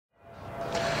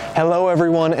Hello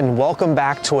everyone and welcome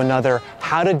back to another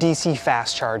How to DC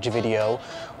Fast Charge video.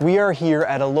 We are here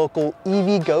at a local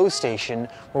Evgo station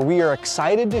where we are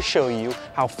excited to show you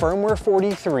how firmware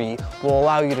 43 will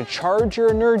allow you to charge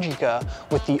your Energica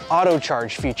with the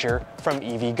AutoCharge feature from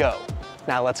Evgo.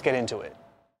 Now let's get into it.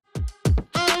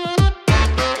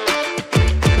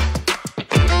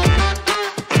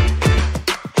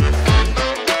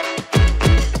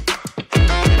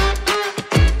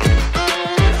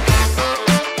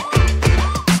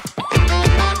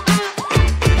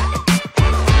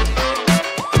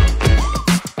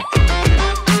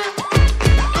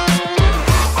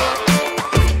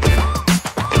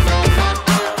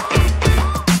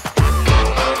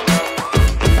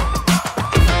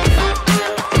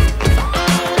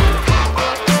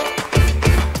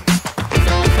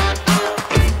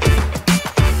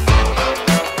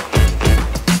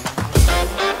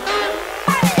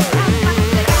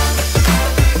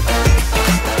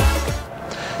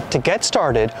 To get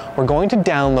started, we're going to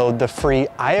download the free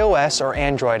iOS or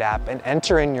Android app and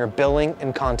enter in your billing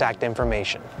and contact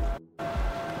information.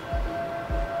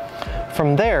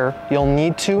 From there, you'll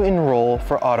need to enroll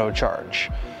for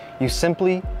AutoCharge. You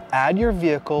simply add your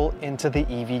vehicle into the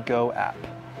Evgo app.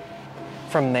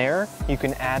 From there, you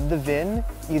can add the VIN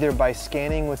either by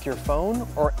scanning with your phone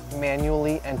or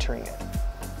manually entering it.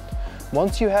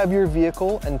 Once you have your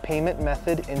vehicle and payment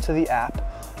method into the app,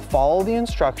 follow the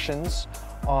instructions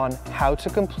on how to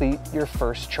complete your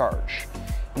first charge.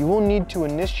 You will need to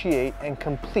initiate and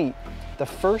complete the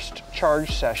first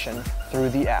charge session through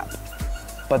the app.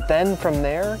 But then from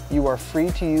there, you are free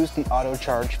to use the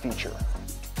AutoCharge feature.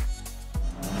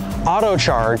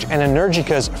 AutoCharge and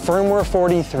Energica's firmware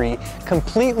 43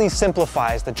 completely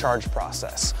simplifies the charge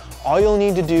process. All you'll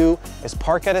need to do is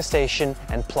park at a station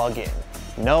and plug in.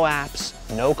 No apps,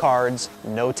 no cards,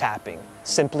 no tapping.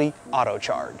 Simply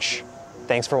AutoCharge.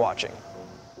 Thanks for watching.